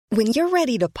When you're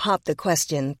ready to pop the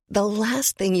question, the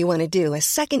last thing you want to do is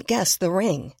second-guess the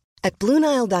ring. At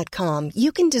BlueNile.com,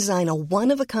 you can design a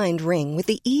one-of-a-kind ring with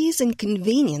the ease and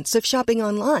convenience of shopping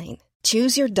online.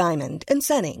 Choose your diamond and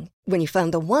setting. When you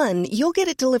find the one, you'll get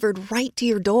it delivered right to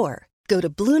your door. Go to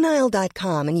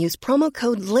BlueNile.com and use promo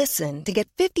code LISTEN to get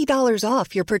 $50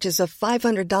 off your purchase of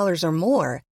 $500 or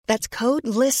more. That's code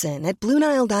LISTEN at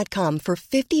BlueNile.com for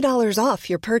 $50 off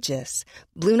your purchase.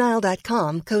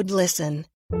 BlueNile.com, code LISTEN.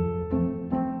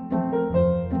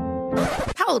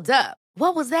 Hold up.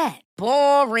 What was that?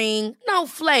 Boring. No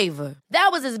flavor.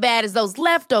 That was as bad as those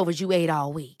leftovers you ate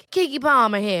all week. Keke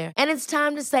Palmer here, and it's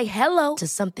time to say hello to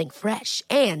something fresh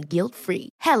and guilt-free.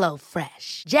 Hello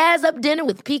Fresh. Jazz up dinner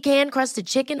with pecan-crusted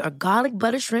chicken or garlic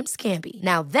butter shrimp scampi.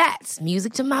 Now that's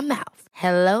music to my mouth.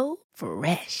 Hello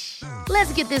Fresh.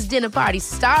 Let's get this dinner party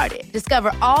started.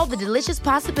 Discover all the delicious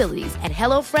possibilities at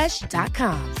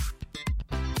hellofresh.com.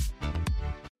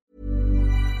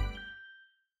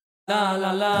 La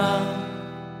la la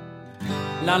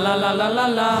la la la la la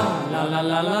la la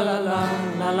la la la la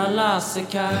la la la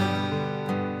sekar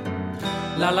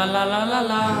la la la la la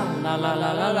la la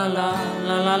la la la la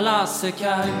la la la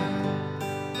sekar.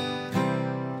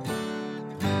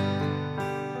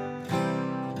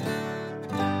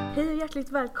 Hej och hjärtligt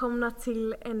välkomna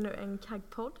till ännu en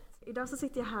KAG-podd. Idag så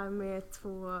sitter jag här med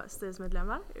 2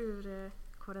 styrelsemedlemmar ur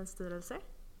kårens styrelse.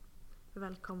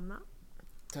 Välkomna.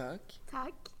 Tack.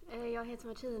 Tack. Jag heter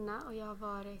Martina och jag har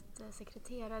varit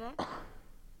sekreterare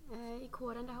i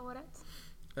kåren det här året.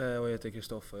 Och jag heter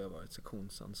Kristoffer och jag har varit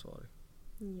sektionsansvarig.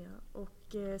 Ja,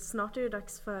 och snart är det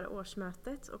dags för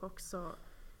årsmötet och också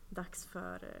dags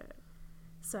för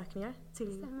sökningar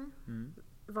till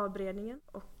valberedningen.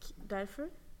 Och därför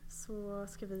så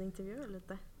ska vi intervjua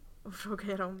lite och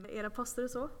fråga er om era poster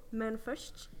och så. Men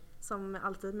först, som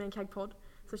alltid med en KAG-podd,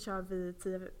 så kör vi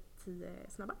 10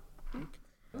 snabba.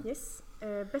 Yes.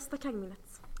 Bästa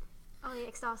KAG-minnet? Oj,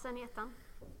 extasen i ettan.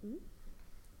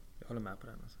 Jag håller med på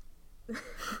den alltså.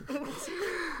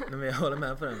 Nej, men jag håller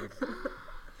med på den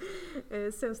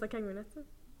faktiskt. Sämsta KAG-minnet?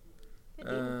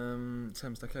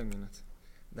 Sämsta KAG-minnet.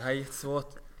 Det här är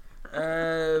jättesvårt.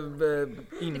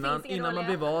 Innan man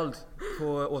blir vald på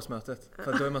årsmötet.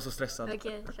 För då är man så stressad.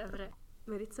 Okej, kör för det.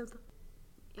 Vad är ditt sämsta?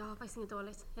 Jag har faktiskt inget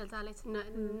dåligt, helt ärligt.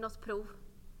 Något prov.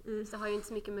 Så jag har ju inte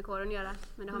så mycket med kåren att göra.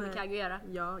 Men det har med KAG att göra.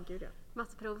 Ja, gud ja.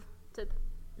 Matteprov, typ.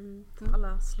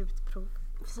 Alla slutprov.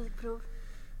 Fysikprov.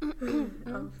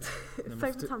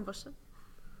 Färg på tandborsten?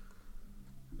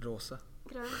 Rosa.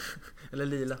 Grön. Eller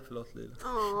lila, förlåt, lila.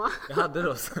 Åh. Jag hade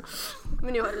rosa.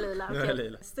 Men nu har du lila. Nu har jag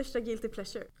lila. Största guilty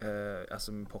pleasure?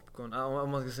 Alltså med popcorn. Om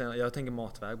man ska säga, jag tänker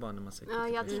matväg bara när man säger. Ja,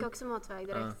 jag tycker också matväg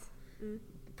direkt.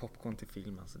 Popcorn till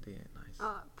film, alltså det är nice.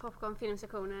 Ja, popcorn,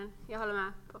 filmsektionen. Jag håller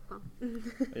med, popcorn.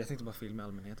 Jag tänkte bara film i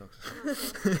allmänhet också.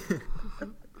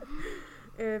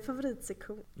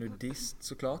 Favoritsektion? Nudist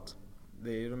såklart. Det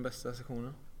är ju den bästa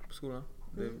sektionen på skolan.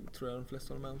 Det tror jag de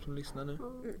flesta håller med om som lyssnar nu.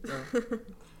 Ja.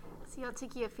 Så jag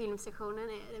tycker ju filmsektionen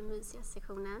är den mysigaste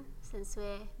sektionen. Sen så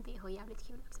är BH jävligt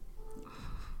kul också.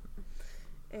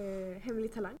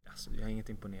 Hemlig talang? Alltså, jag är inget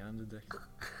imponerande direkt.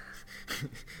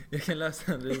 Jag kan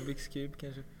läsa en Rubiks kub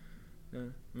kanske. Ja,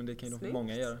 men det kan ju nog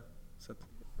många göra. Så att...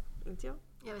 Inte jag.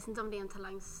 Jag vet inte om det är en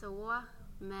talang så,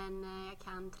 men jag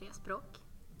kan 3 språk.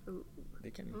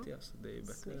 Det kan inte jag, så det är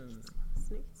bättre än...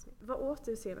 Snyggt. Vad åt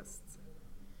du senast?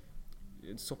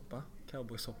 Soppa,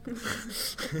 cowboysoppa.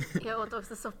 Jag åt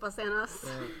också soppa senast.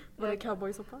 Var det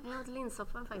cowboysoppa? Jag åt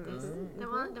linssoppa faktiskt. Den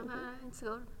var inte så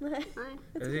god. Nej.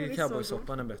 Jag tycker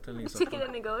cowboysoppan är bättre än Jag linssoppan. tycker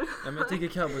den är god. Ja, men jag tycker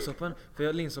cowboysoppan,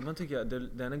 för linssoppan tycker jag,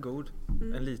 den är god.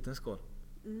 En liten skål.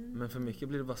 Men för mycket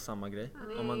blir det bara samma grej.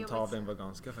 Om man tar den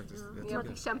veganska faktiskt. Jag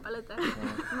fick kämpa lite.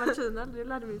 Martina, du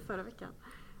lärde mig förra veckan.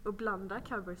 Och blanda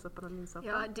cowboysoppan och linssoppan.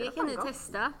 Ja, det kan ni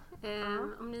testa.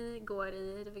 Om ni går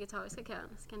i det vegetariska kön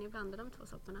så kan ni blanda de 2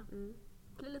 sopporna. Det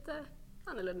blir lite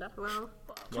annorlunda. Wow.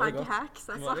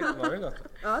 KAG-hacks alltså. Var det gott?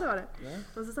 Ja, det var det.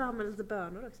 Ja. Och så har man lite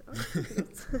bönor också.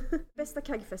 Bästa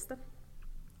KAG-festen?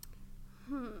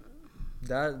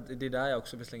 Det är där jag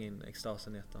också vill slänga in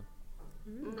extasen i ettan.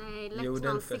 Nej,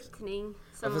 Lettmans sittning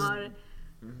som har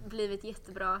blivit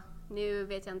jättebra. Nu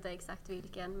vet jag inte exakt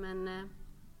vilken, men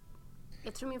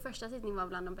jag tror min första sittning var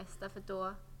bland de bästa, för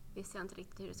då visste jag inte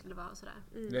riktigt hur det skulle vara och sådär.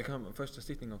 Det kan vara första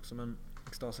sittning också, men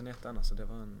extasen i ettan, alltså det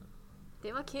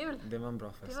var kul. Det var en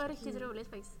bra fest. Det var riktigt roligt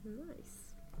faktiskt.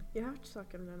 Nice. Jag har hört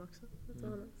saker om den också.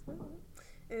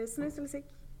 Snus eller cigg?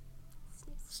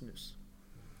 Snus.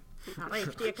 Ja,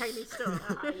 riktiga KAG-listor.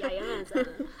 Jajamensan.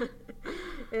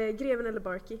 Greven eller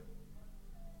Barky?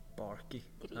 Barky.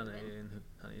 Han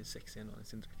är sexig ändå i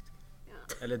sin dräkt. Ja.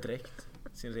 Eller dräkt.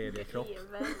 Sin rediga kropp.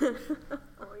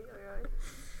 Oj.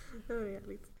 Det var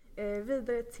härligt.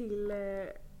 Vidare till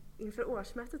inför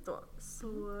årsmötet då.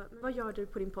 Så vad gör du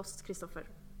på din post, Kristoffer?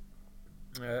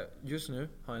 Just nu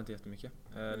har jag inte jättemycket.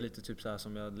 Lite typ så här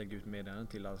som jag lägger ut meddelanden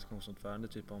till alla sektionsordförande,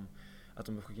 typ om att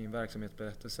de skickar in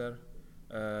verksamhetsberättelser.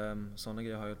 Sådana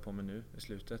grejer har jag hållit på med nu i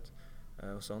slutet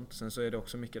och sånt. Sen så är det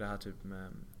också mycket det här typ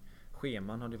med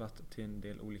scheman har det varit till en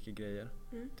del olika grejer.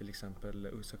 Till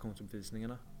exempel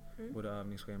sektionsuppvisningarna, både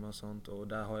övningsschema och sånt. Och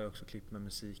där har jag också klippt med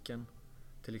musiken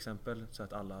till exempel, så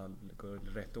att alla går i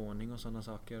rätt ordning och sådana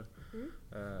saker.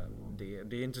 Det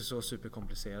är inte så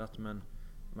superkomplicerat, men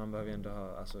man behöver ändå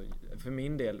ha, alltså, för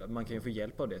min del, man kan ju få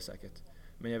hjälp av det säkert.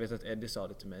 Men jag vet att Eddie sa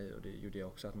det till mig, och det gjorde jag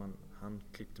också, att han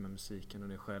klippte med musiken och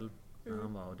det själv när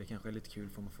han var, och det kanske är lite kul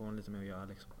för man får lite mer att göra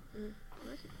liksom.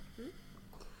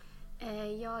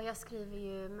 Ja, jag skriver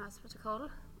ju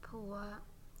mötesprotokoll på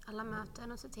alla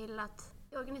möten och ser till att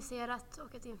det är organiserat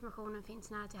och att informationen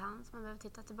finns nära till hands. Man behöver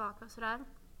titta tillbaka och sådär.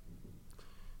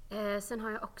 Sen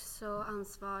har jag också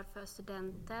ansvar för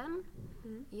studenten.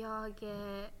 Jag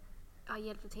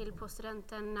hjälpte till på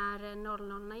studenten när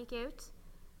 00 gick ut.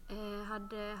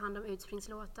 Hade hand om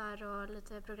utspringslåtar och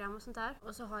lite program och sånt där.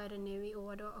 Och så har jag det nu i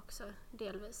år då också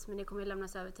delvis, men det kommer ju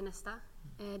lämnas över till nästa.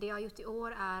 Det jag har gjort i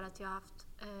år är att jag har haft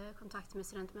kontakt med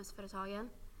studentmössföretagen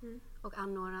och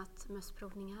anordnat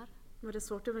mössprovningar. Var det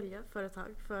svårt att välja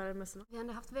företag för mössorna? Vi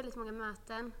har haft väldigt många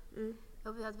möten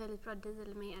och vi har ett väldigt bra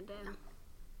deal med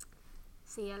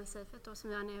CLC för ett år som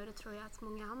vi har nu. Det tror jag att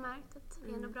många har märkt att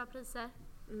vi ändå bra priser.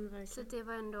 Så det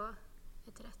var ändå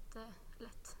ett rätt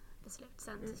lätt beslut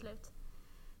sen till slut.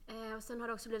 Och sen har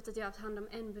det också blivit att jag har haft hand om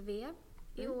NBV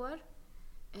i år.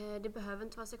 Det behöver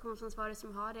inte vara sektionsansvarig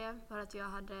som har det, bara att jag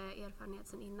hade erfarenhet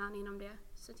sen innan inom det,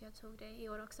 så att jag tog det i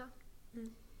år också.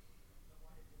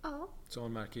 Ja. Så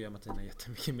man märker ju att Martina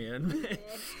jättemycket mer än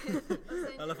mig.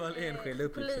 I alla fall enskilda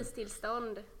uppgifter.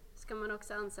 Polistillstånd ska man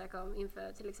också ansöka om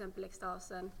inför till exempel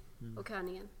extasen och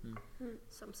körningen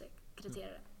som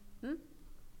sekreterare.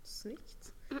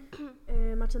 Snyggt.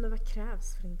 Martina, vad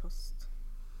krävs för din post?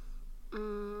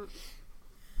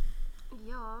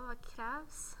 Ja, vad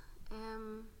krävs?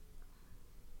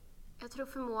 Jag tror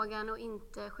förmågan att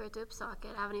inte skjuta upp saker,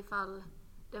 även ifall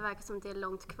det verkar som att det är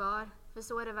långt kvar. För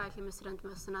så är det verkligen med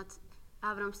studentmössen, att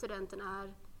även om studenten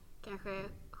är kanske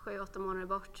 7-8 månader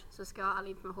bort, så ska all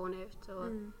information ut och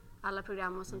alla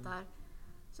program och sånt där.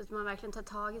 Så att man verkligen tar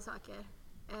tag i saker.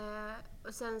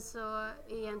 Och sen så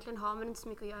egentligen har man inte så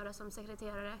mycket att göra som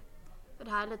sekreterare. För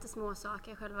det här är lite små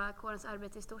saker. Själva kårens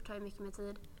arbete i stort tar ju mycket mer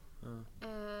tid.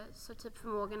 Så typ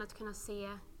förmågan att kunna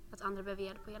se att andra behöver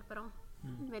hjälp och hjälpa dem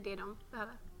med det de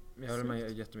behöver. Jag håller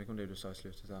med jättemycket om det du sa i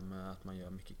slutet där med att man gör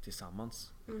mycket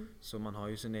tillsammans. Så man har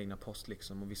ju sin egna post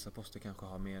liksom, och vissa poster kanske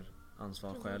har mer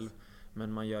ansvar själv.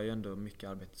 Men man gör ju ändå mycket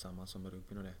arbete tillsammans som med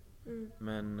rugbyn och det.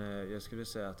 Men jag skulle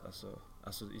säga att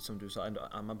alltså, som du sa, ändå,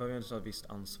 man behöver ju ha ett visst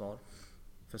ansvar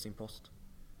för sin post.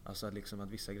 Alltså att, liksom, att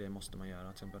vissa grejer måste man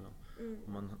göra, till exempel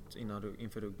om man,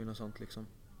 inför rugbyn och sånt liksom.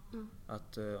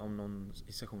 Att om någon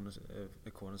i sektionen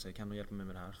kåren säger kan du hjälpa mig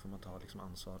med det här, så får man ta liksom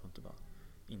ansvar och inte bara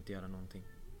inte göra någonting.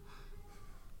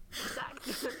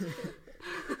 Exakt.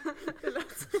 Det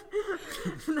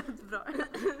lät bra.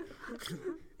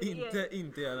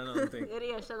 Inte göra någonting. Är det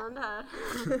erkännande här?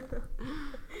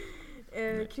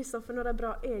 Kristoffer, några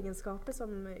bra egenskaper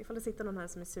som, ifall det sitter någon här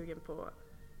som är sugen på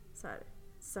så här,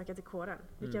 söka till kåren.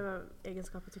 Vilka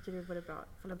egenskaper tycker du vore bra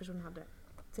ifall en person hade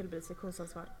tillbud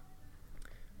sektionsansvar?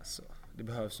 Alltså, det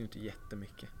behövs ju inte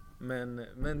jättemycket. Men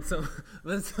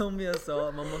som jag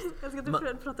sa, man måste... Jag ska att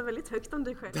du pratar väldigt högt om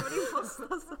dig själv och din post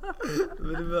alltså.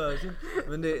 Men det behövs inte.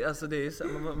 Men det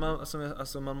är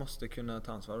så, man måste kunna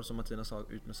ta ansvar, och som Martina sa,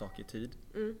 ut med saker i tid.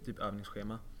 Typ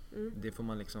övningsschema. Det får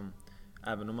man liksom,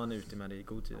 även om man är ute med det i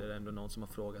god tid, är det ändå någon som har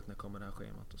frågat när kommer det här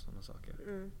schemat och sådana saker.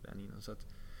 Den innan. Så att,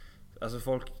 alltså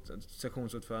folk,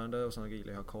 sektionsordförande och sådana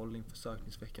grejer har koll inför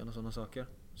sökningsveckan och sådana saker.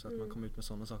 Så att man kommer ut med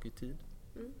sådana saker i tid.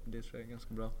 Det tror jag är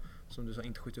ganska bra. Som du sa,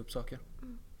 inte skjuta upp saker.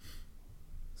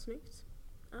 Snyggt.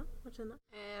 Ja, Martina?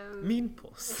 Min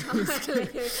post.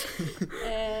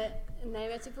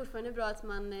 Nej, jag tycker fortfarande det är bra att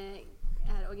man är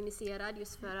organiserad,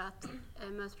 just för att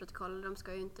mötesprotokoll, de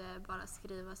ska ju inte bara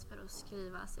skrivas för att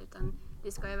skrivas, utan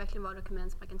det ska ju verkligen vara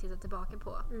dokument som man kan titta tillbaka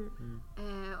på.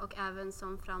 Och även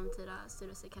som framtida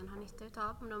styrelse kan ha nytta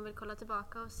utav om de vill kolla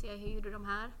tillbaka och se hur gjorde de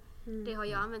här. Det har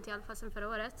jag använt i alla fall sedan förra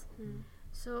året.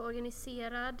 Så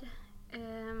organiserad.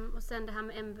 Och sen det här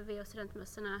med MBV och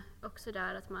studentmössorna, också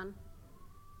där att man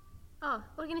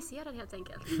organiserad helt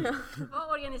enkelt.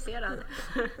 Var organiserad.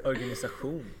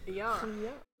 Organisation. Ja.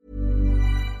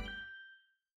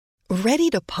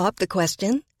 Ready to pop the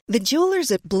question? The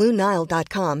jewelers at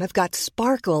BlueNile.com have got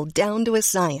sparkle down to a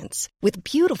science with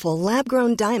beautiful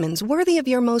lab-grown diamonds worthy of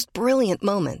your most brilliant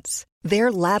moments.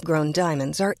 Their lab-grown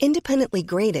diamonds are independently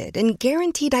graded and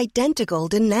guaranteed identical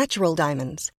to natural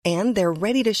diamonds, and they're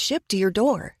ready to ship to your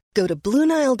door. Go to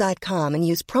BlueNile.com and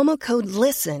use promo code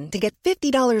LISTEN to get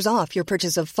 $50 off your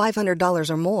purchase of $500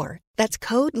 or more. That's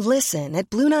code LISTEN at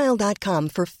BlueNile.com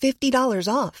for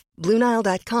 $50 off.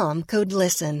 BlueNile.com, code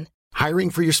LISTEN. Hiring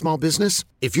for your small business?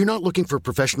 If you're not looking for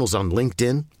professionals on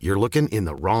LinkedIn, you're looking in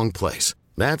the wrong place.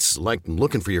 That's like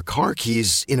looking for your car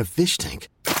keys in a fish tank.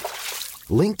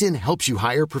 LinkedIn helps you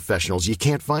hire professionals you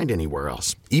can't find anywhere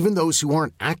else, even those who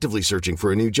aren't actively searching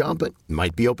for a new job but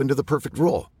might be open to the perfect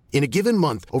role. In a given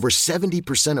month, over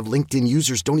 70% of LinkedIn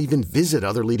users don't even visit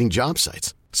other leading job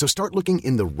sites. So start looking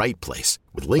in the right place.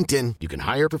 With LinkedIn, you can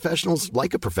hire professionals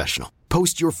like a professional.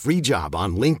 Post your free job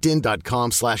on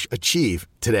linkedin.com/achieve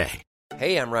today.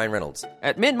 Hey, I'm Ryan Reynolds.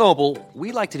 At Mint Mobile,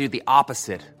 we like to do the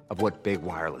opposite of what Big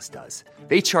Wireless does.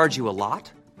 They charge you a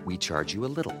lot. We charge you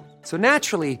a little. So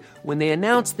naturally, when they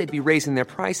announced they'd be raising their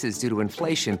prices due to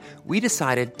inflation, we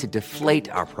decided to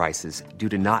deflate our prices due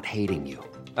to not hating you.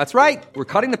 That's right.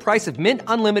 We're cutting the price of Mint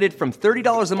Unlimited from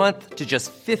 $30 a month to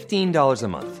just $15 a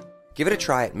month. Give it a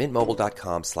try at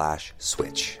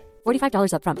mintmobile.com/switch.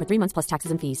 $45 up front for 3 months plus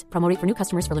taxes and fees. Promo rate for new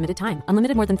customers for limited time.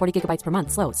 Unlimited more than 40 gigabytes per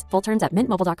month. Slows full terms at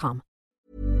mintmobile.com.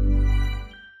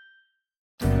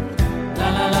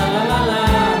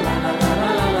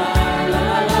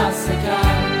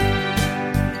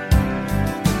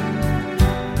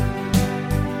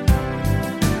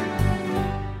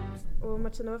 Och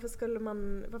Martina, varför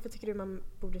tycker du man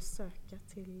borde söka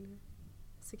till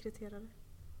sekreterare?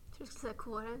 Jag skulle säga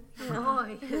kåren.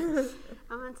 Oj.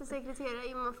 Ja, men till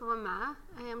sekreterare, man får vara med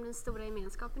om den stora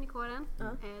gemenskapen i kåren.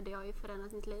 Det har ju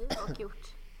förändrat mitt liv och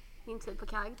gjort min tid på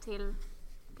KAG till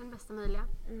den bästa möjliga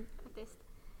faktiskt.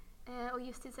 Och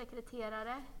just till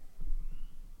sekreterare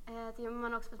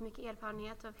man har också fått mycket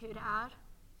erfarenhet av hur det är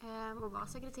att vara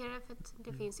sekreterare, för att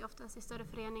det finns ju oftast i större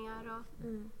föreningar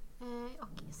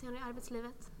och senare i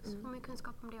arbetslivet så får man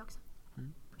kunskap om det också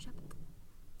på köpet.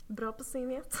 Bra på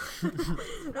CV:t.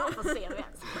 Bra på CV:t.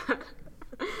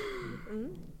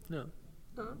 Ja.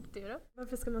 Du då?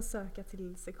 Varför ska man söka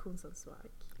till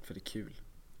sektionsansvarig? För det är kul.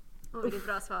 Det är ett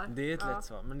bra svar. Det är ett lätt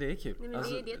svar, men det är kul. Nej, men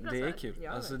alltså, det är ett bra det är svar. kul.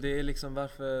 Ja, alltså, det är liksom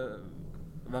varför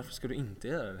ska du inte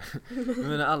göra det? Jag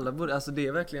menar, alla borde, alltså det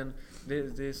är verkligen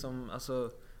det är som,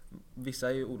 alltså vissa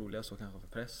är ju oroliga så kanske för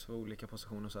press för olika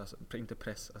positioner så, alltså, inte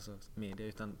press, alltså media,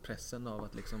 utan pressen av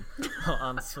att liksom ha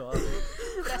ansvar.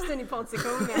 Pressen i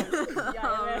poddsektionen.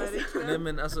 Nej,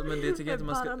 men alltså, men det tycker jag inte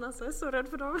man ska. Jag är så rädd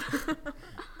för dem.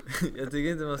 Jag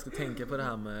tycker inte man ska tänka på det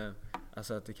här med,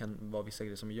 alltså att det kan vara vissa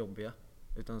grejer som är jobbiga,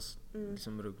 utan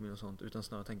liksom rugbyn och sånt, utan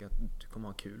snarare tänka att du kommer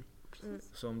ha kul.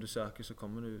 Så om du söker så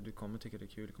kommer du kommer tycka det är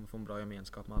kul, du kommer få en bra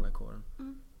gemenskap med alla i kåren.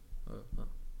 Och, ja.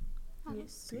 Jag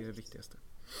tycker det är det viktigaste.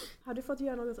 Har du fått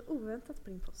göra något oväntat på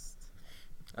din post?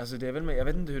 Alltså det är väl med, jag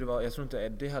vet inte hur det var, jag tror inte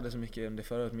Eddie hade så mycket om det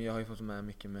förut, men jag har ju fått med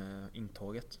mycket med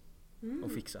intåget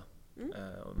och fixa.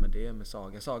 Och med det med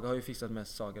Saga. Saga har ju fixat med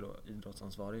Saga då,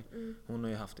 idrottsansvarig. Hon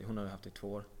har ju haft det i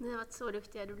 2 år. Ni har varit så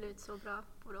duktiga, du har blivit så bra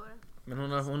på åren. Men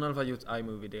hon har i alla fall gjort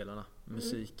iMovie-delarna,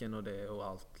 musiken och det och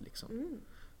allt liksom.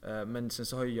 Men sen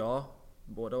så har ju jag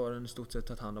båda åren i stort sett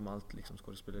tagit hand om allt liksom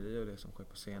skådespeleri och det som sker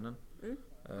på scenen.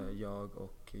 Jag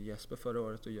och Jesper förra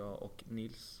året och jag och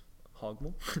Nils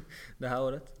Hagmo det här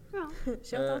året. Ja.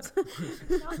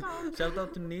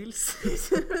 Shoutout till Nils.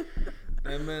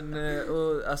 Nej, men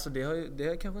och alltså det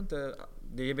har kanske inte,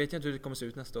 det vet jag inte hur det kommer se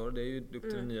ut nästa år. Det är ju upp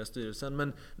till den nya styrelsen,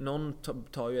 men någon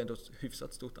tar ju ändå ett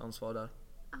hyfsat stort ansvar där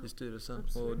i styrelsen.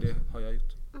 Absolut. Och det har jag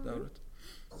gjort det här året.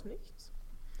 Snyggt.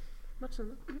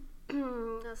 Martina?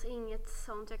 Alltså inget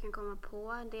sånt jag kan komma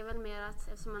på. Det är väl mer att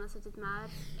eftersom man har suttit med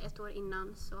 1 år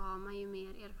innan så har man ju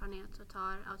mer erfarenhet och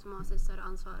tar automatiskt större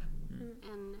ansvar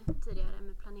än tidigare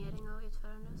med planering och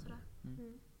utförande och sådär.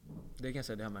 Det kan jag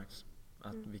säga, det har märkts.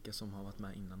 Att vilka som har varit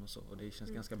med innan och så. Och det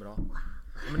känns ganska bra.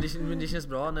 Men det känns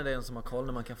bra när det är en som har koll,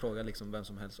 när man kan fråga liksom vem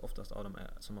som helst, oftast av dem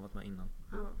som har varit med innan.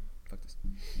 Faktiskt.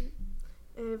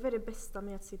 Vad är det bästa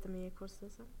med att sitta med i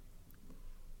kårstyrelsen?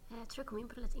 Jag tror jag kom in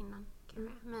på det lite innan.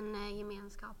 Men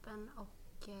gemenskapen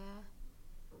och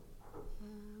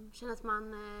känna att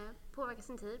man påverkar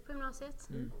sin tid på gymnasiet.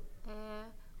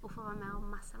 Och får vara med om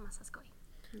massa skoj.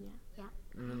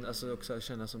 Men alltså också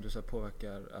känna som du så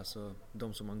påverkar alltså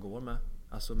de som man går med,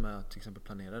 alltså med till exempel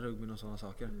planera rugbyn och sådana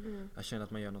saker. Jag känner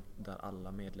att man gör något där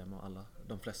alla medlemmar och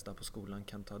de flesta på skolan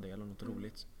kan ta del av något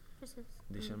roligt. precis.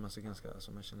 Det känner man sig ganska,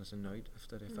 alltså man känner sig nöjd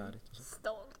efter det är färdigt. Och så.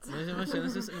 Stolt. Man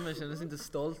känner sig inte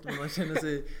stolt, men man känner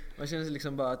sig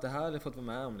liksom bara att det här har jag fått vara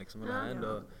med om liksom. Och det här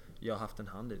ändå, jag har haft en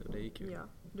hand i det och det är kul. Ja,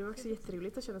 det var också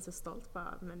jätteroligt att känna sig stolt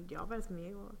bara, men jag har varit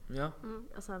med och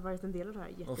alltså, varit en del av det här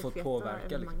jättefeta och fått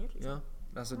påverka evenemanget. liksom.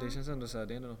 Ja, alltså det känns ändå så här,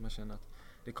 det är ändå något man känner att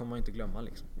det kommer man inte glömma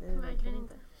liksom. Nej, verkligen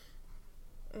inte.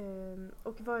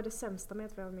 Och vad är det sämsta med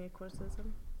att vara med i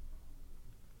kårstyrelsen?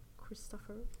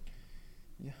 Christopher?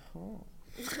 Jaha.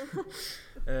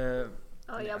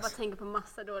 Jag bara tänker på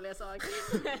massa dåliga saker.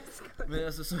 Men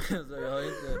alltså som jag sa,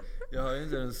 jag har ju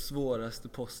inte den svåraste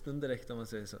posten direkt om man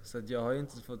säger så. Så att jag har ju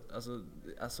inte fått,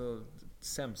 alltså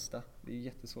sämsta. Det är en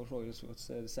jättesvår fråga, det är svårt att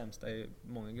säga det sämsta i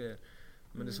många grejer.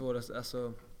 Men det svåraste,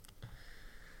 alltså...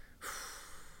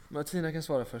 Martina kan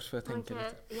svara först för jag tänker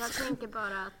lite. Jag tänker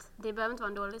bara att det behöver inte vara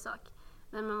en dålig sak.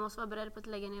 Men man måste vara beredd på att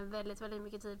lägga ner väldigt, väldigt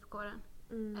mycket tid på kåren.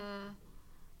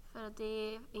 För att det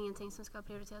är ingenting som ska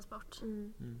prioriteras bort.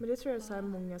 Men det tror jag är så här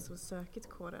många som söker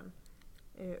till kåren.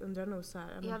 Undrar nog så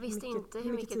här, jag visste inte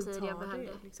hur mycket tid jag behövde.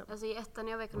 Det, liksom. Alltså i ettan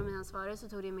när jag var ekonomiansvarig så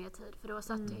tog det mer tid. För då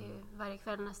satt jag ju varje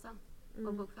kväll nästan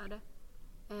och bokförde.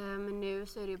 Men nu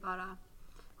så är det ju bara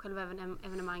själva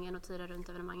evenemangen och tiden runt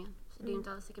evenemangen. Så det är ju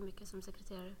inte alls lika mycket som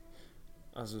sekreterare.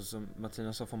 Alltså som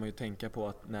Martina sa får man ju tänka på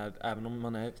att även om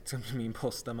man är till exempel min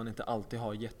post där man inte alltid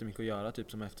har jättemycket att göra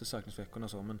typ som efter sökningsveckorna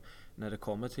och så, men när det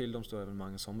kommer till de stora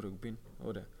evenemangen som rugbyn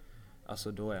och det,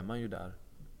 alltså då är man ju där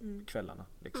kvällarna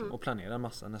liksom, och planerar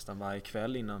massa nästan varje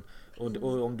kväll innan och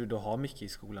om du då har mycket i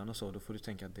skolan och så, då får du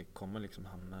tänka att det kommer liksom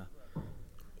hamna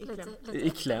i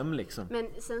kläm liksom. Men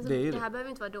sen så, det här behöver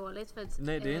inte vara dåligt för att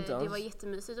nej, det var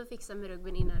jättemysigt att fixa med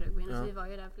rugbyn innan rugbyn. Ja. Så vi var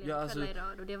ju där flera kvällar i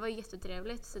rad och det var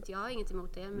jättetrevligt så att jag har inget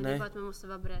emot det. Men det är bara att man måste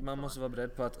vara beredd måste vara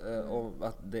beredd på att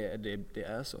det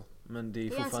är så. Men det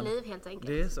är ens liv helt enkelt.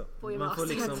 Det är så.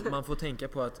 Man får tänka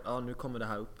på att nu kommer det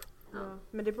här upp. Ja.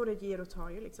 Men det både ger och tar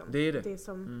ju liksom. Det är det. Det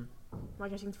som man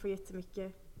kanske inte får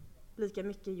lika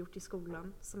mycket gjort i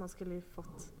skolan som man skulle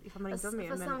fått ifall man inte var med.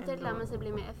 För samtidigt lär man sig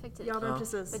bli mer effektiv. Ja, men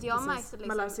precis. För jag märkte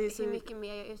liksom hur mycket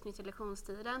mer jag utnyttjar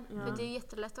lektionstiden. Ja. För det är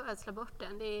jättelätt att ödsla bort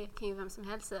den. Det kan ju vem som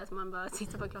helst säga att man bara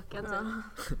tittar på klockan typ.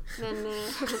 Men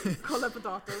kolla på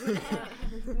datorn.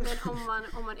 Men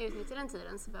om man utnyttjar den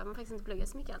tiden så behöver man faktiskt inte plugga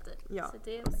så mycket alltid. Ja. Så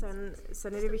det och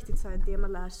sen är det viktigt så här, det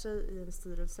man lär sig i en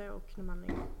styrelse och när man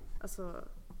är, alltså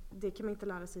det kan man inte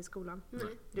lära sig i skolan.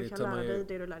 Du kan lära dig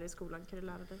det du lär dig i skolan, kan du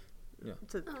lära dig. Ja.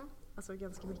 Typ. Alltså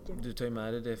ganska mycket. Du tar ju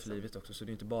med dig det för livet också, så det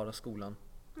är inte bara skolan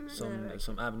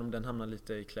som även om den hamnar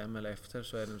lite i kläm eller efter,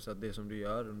 så är det så att det som du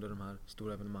gör under de här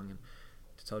stora evenemangen,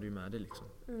 det tar du ju med dig liksom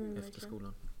efter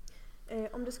skolan.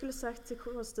 Om du skulle sökt till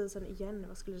kårstyrelsen igen,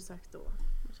 vad skulle du sagt då?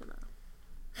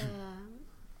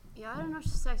 Jag har nog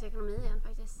sökt ekonomi igen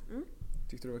faktiskt.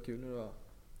 Tyckte du det var kul när du var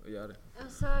att göra det?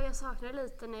 Alltså, jag saknar det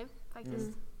lite nu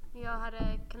faktiskt. Jag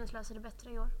hade kunnat lösa det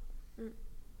bättre i år.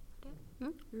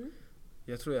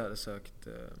 Jag tror jag hade sökt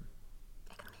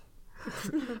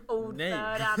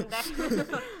ordförande.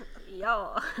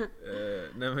 Ja.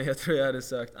 Nej, men jag tror jag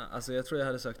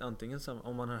hade sökt antingen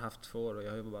om man har haft 2 år och jag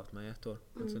har ju bara haft med 1 år.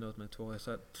 Sen har med 2 år.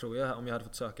 Så tror jag om jag hade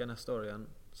fått söka nästa år igen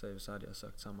så hade jag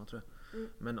sökt samma tror jag.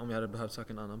 Men om jag hade behövt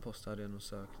söka en annan post hade jag nog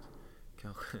sökt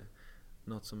kanske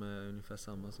något som är ungefär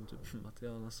samma som typ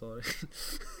materialansvarig.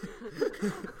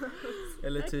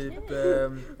 Eller typ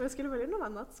men jag skulle välja något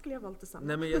annat, skulle jag valt detsamma.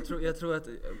 Nej, men jag tror att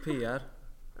PR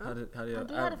hade jag,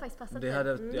 det hade faktiskt passat.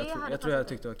 Jag tror jag hade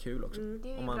tyckt det var kul också.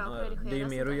 Det är ju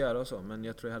mer att göra och så, men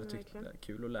jag tror jag hade tyckt det var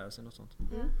kul att lära sig något sånt.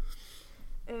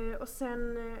 Och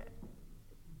sen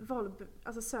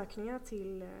alltså sökningar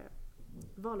till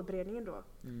valberedningen då.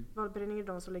 Valberedningen är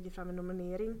de som lägger fram en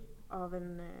nominering av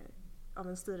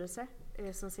en styrelse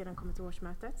som sedan kommer till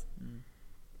årsmötet.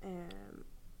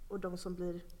 Och de som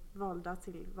blir valda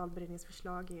till valberedningens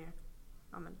förslag är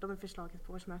de är förslaget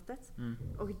på årsmötet.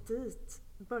 Och dit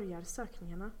börjar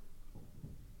sökningarna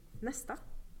nästa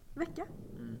vecka.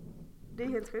 Det är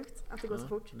helt sjukt att det går så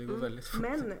fort. Det går väldigt fort.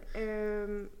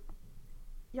 Men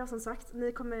ja, som sagt,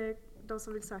 de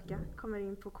som vill söka kommer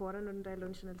in på kåren under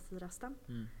lunchen eller firrasten.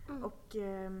 Och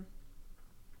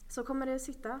så kommer det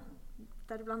sitta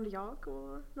däribland jag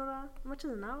och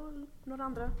Martina och några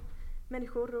andra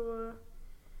människor och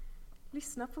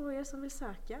lyssna på er som vill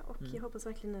söka. Och jag hoppas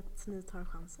verkligen att ni tar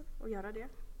chansen att göra det.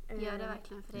 Gör det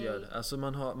verkligen för dig. Gör det. Alltså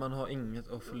man har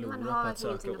inget att förlora på att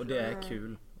söka och det är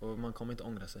kul och man kommer inte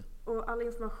ångra sig. Och all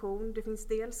information, det finns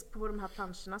dels på de här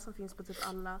planscherna som finns på typ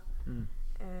alla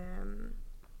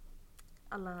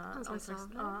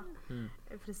anslagstavlor.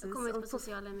 Precis. Och kommer ut på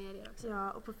sociala medier också.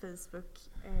 Ja, och på Facebook.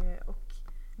 Och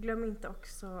glöm inte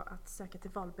också att söka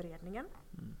till valberedningen.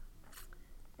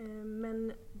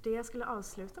 Men det jag skulle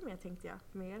avsluta med tänkte jag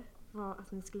mer var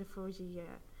att ni skulle få ge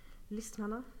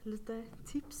lyssnarna lite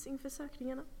tips inför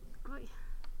sökningarna. Oj.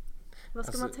 Vad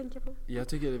ska man tänka på? Jag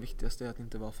tycker det viktigaste är att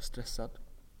inte vara för stressad.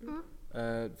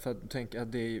 För att tänka att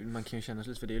man kan ju känna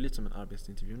lite, för det är ju lite som en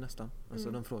arbetsintervju nästan.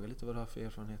 Alltså de frågar lite vad du har för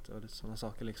erfarenheter och lite sådana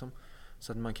saker liksom.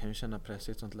 Så att man kan ju känna press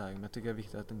i ett sånt läge. Men jag tycker det är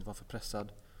viktigt att inte vara för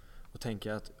pressad. Och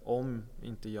tänka att om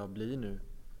inte jag blir nu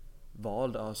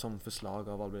vald som förslag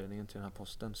av valberedningen till den här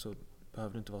posten, så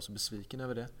behöver du inte vara så besviken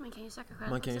över det. Man kan ju söka själv.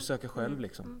 Man kan ju söka själv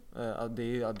liksom. Det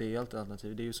är alltid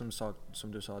alternativ. Det är ju som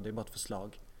du sa, det är bara ett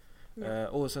förslag.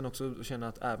 Och sen också känna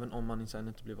att även om man sen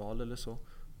inte blir vald eller så,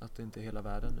 att det inte är hela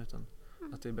världen, utan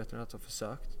att det är bättre att ha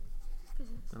försökt.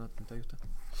 Precis. Än att inte ha gjort det.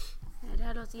 Det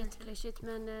här låter jätteklyschigt,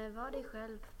 men var dig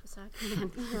själv på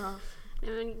sökningen.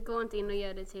 Nej, men gå inte in och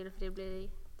gör det till, för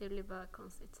det blir bara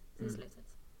konstigt till slutet.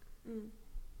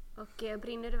 Och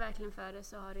brinner du verkligen för det,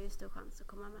 så har du ju stor chans att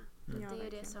komma med. Det är ju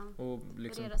det som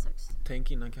liksom, värderas högst.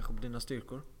 Tänk innan kanske på dina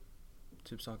styrkor.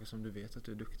 Typ saker som du vet att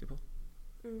du är duktig på.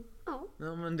 Ja,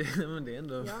 men det är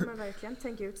ändå... Ja, men verkligen.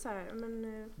 Tänk ut så här. Men,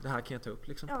 det här kan jag ta upp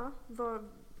liksom. Ja,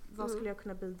 vad skulle jag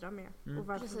kunna bidra med? Och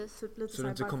varför, typ lite så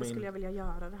här, varför skulle jag vilja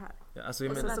göra det här? Ja, alltså,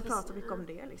 och sen så pratar vi om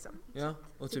det liksom. Ja,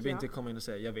 och typ inte komma in och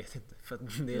säga jag vet inte. För att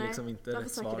det är liksom inte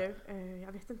rätt svar. Nej, varför söker du?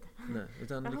 Jag vet inte. Nej,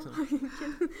 utan liksom...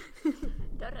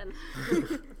 Dörren.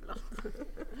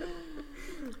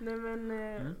 Nej, men...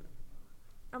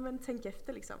 Ja, men tänk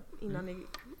efter liksom. Innan ni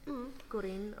går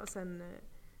in och sen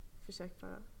försök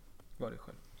bara... Var dig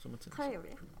själv. Som ett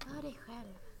trevligt. Var dig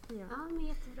själv. Ja, men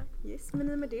jättebra. Yes,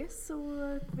 men med det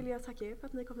så vill jag tacka er för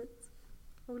att ni kom hit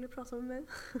och ville prata med mig.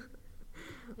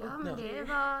 Ja, men det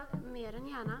var mer än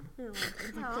gärna.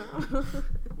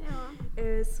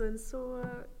 Sen så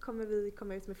kommer vi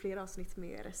komma ut med fler avsnitt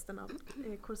med resten av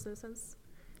Kårstyrelsens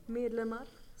medlemmar.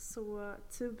 Så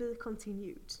to be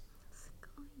continued.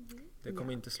 Det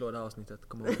kommer inte slå det här avsnittet,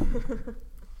 kommer ihåg.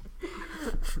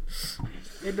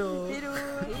 Hejdå! Hejdå!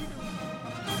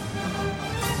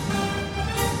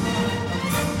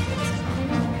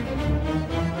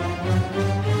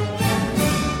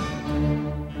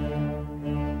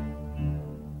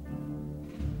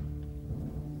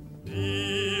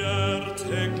 Vi är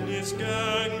teknisk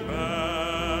gangbangers.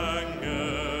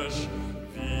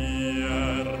 Vi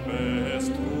är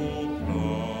bäst på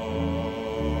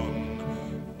plan.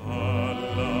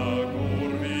 Alla går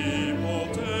vi på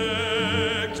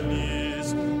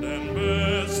teknisk, den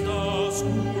bästa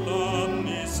skolan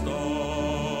i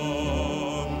stan.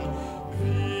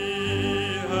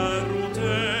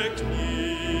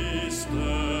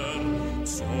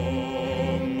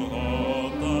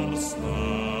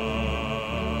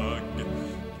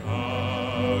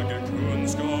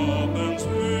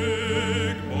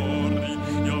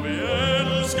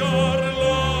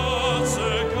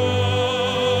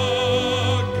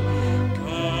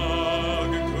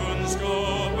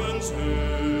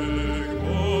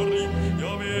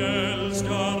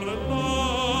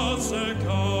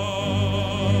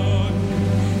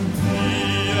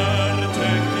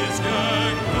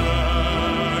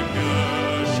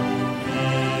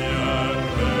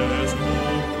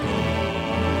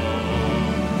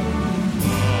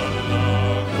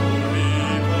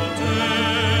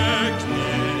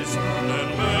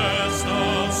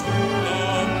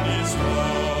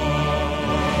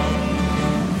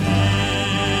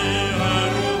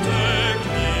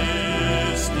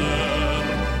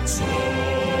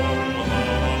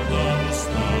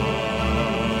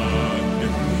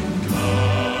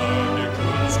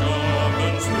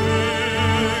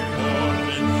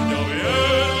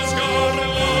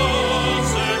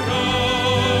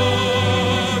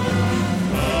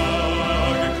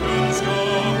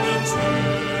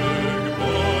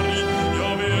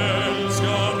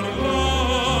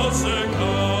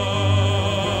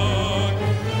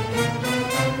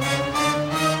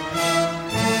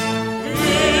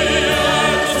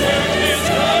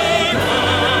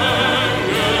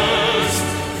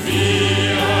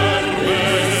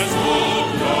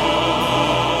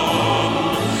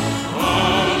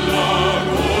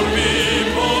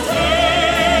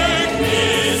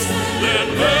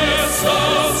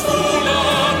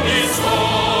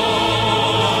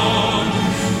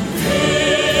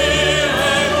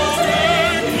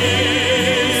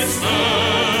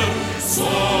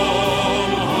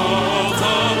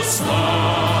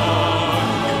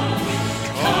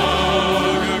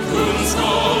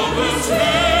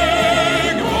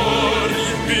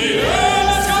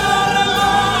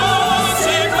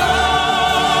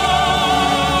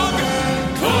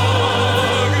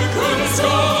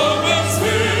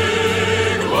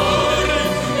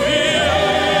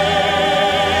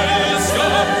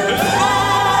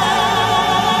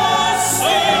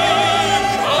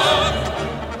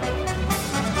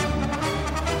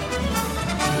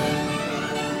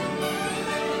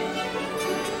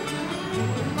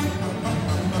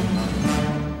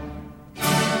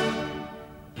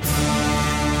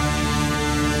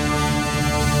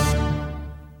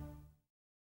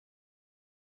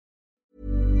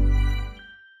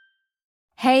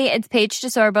 Hey, it's Paige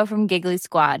DeSorbo from Giggly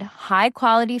Squad. High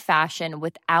quality fashion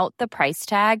without the price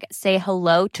tag. Say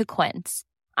hello to Quince.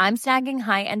 I'm snagging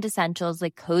high-end essentials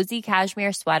like cozy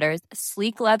cashmere sweaters,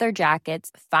 sleek leather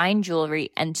jackets, fine jewelry,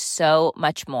 and so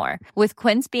much more. With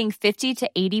Quince being 50 to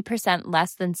 80%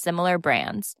 less than similar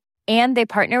brands. And they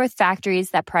partner with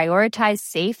factories that prioritize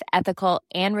safe, ethical,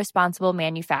 and responsible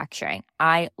manufacturing.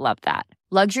 I love that.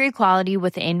 Luxury quality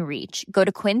within reach. Go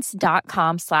to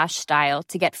quince.com/style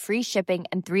to get free shipping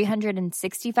and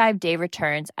 365-day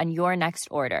returns on your next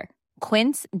order.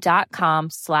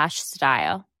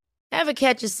 Quince.com/style. Ever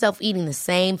catch yourself eating the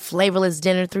same flavorless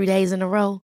dinner 3 days in a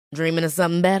row? Dreaming of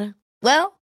something better?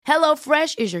 Well,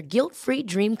 HelloFresh is your guilt-free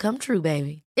dream come true,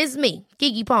 baby. It's me,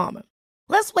 Keke Palmer.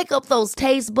 Let's wake up those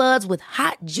taste buds with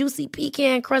hot, juicy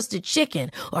pecan-crusted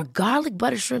chicken or garlic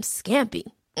butter shrimp scampi.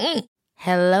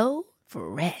 HelloFresh.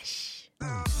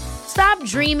 Stop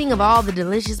dreaming of all the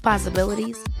delicious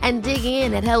possibilities and dig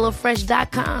in at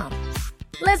HelloFresh.com.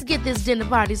 Let's get this dinner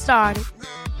party started.